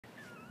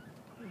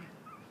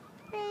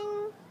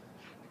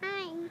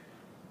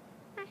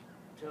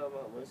Tell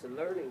them it's a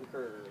learning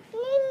curve.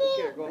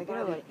 Go Make it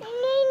potty. like.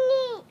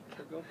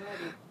 Go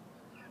potty.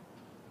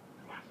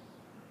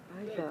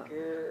 Good Good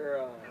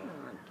girl. Come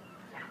on.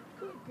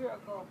 Good girl,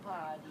 go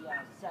potty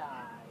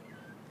outside.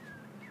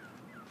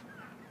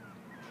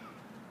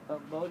 Oh,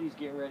 Bodie's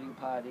getting ready to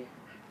potty.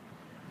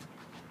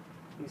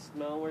 You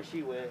smell where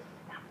she went.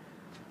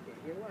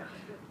 Here, what?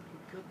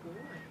 Good boy.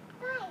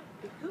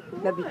 Good boy.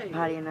 Gotta be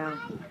potty now.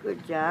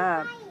 Good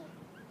job.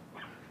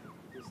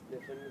 He's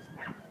sniffing his...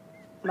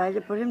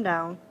 Elijah, put him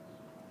down.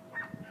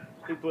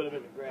 We put him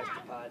in the grass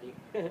to potty.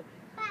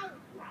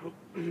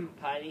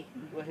 Potty?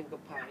 You want him to go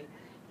potty?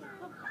 Good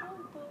boy,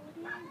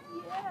 Bodie.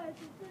 Yes,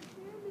 it's a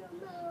good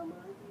mama.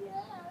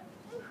 Yes.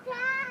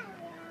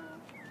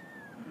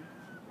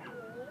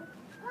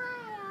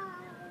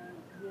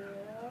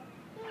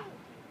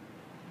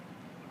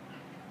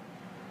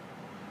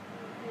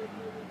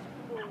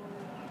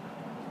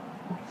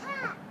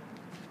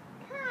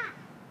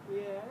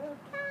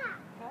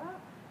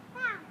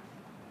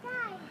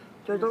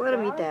 George, don't let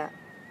him eat that.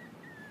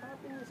 Up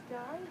in the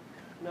sky?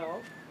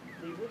 No.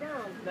 Leave her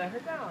down. Let her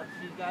down.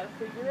 She's got to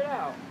figure it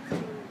out.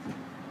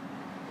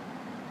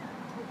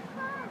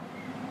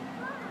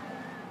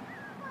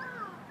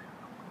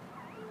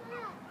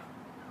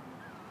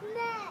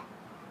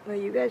 Well,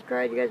 you guys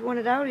cried. You guys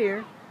wanted out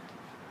here.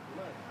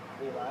 Look,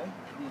 Eli,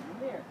 leave him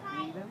there.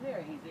 Leave him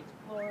there. He's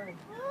exploring.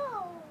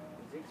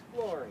 He's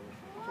exploring.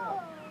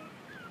 Jump.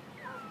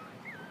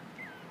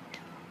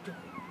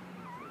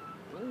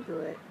 Into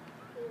it.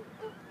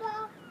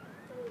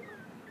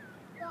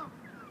 Oh,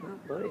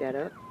 Bodie got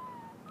up.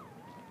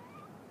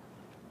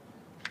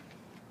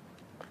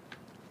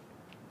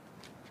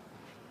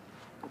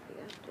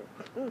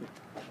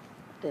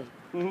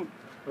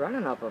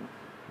 Running up him.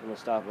 I'm going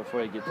to stop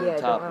before you get to Yeah,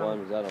 the top don't one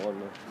because I don't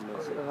want to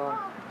miss it.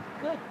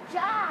 Good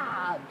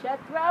job,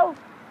 Jethro.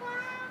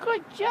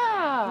 Good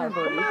job.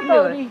 Come on,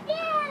 Bodie.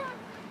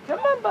 Come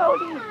on,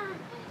 Bodie.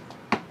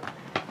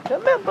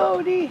 Come on,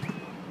 Bodie.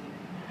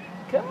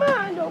 Come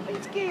on, don't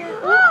be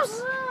scared.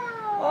 Oops.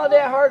 All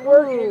that hard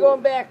work and you're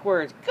going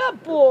backwards.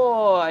 Good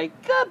boy.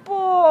 Good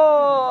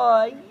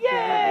boy.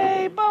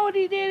 Yay,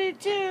 Bodie did it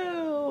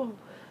too.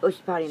 Oh, she's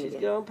pottying She's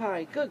again. going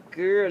potty. Good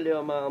girl,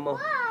 little mama.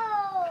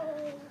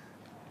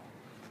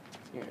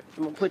 Here,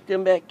 I'm going to put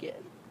them back in.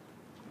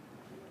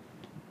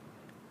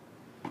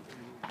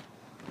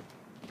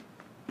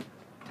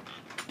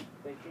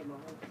 They came all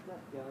this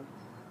stuff down.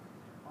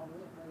 All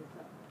this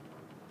stuff.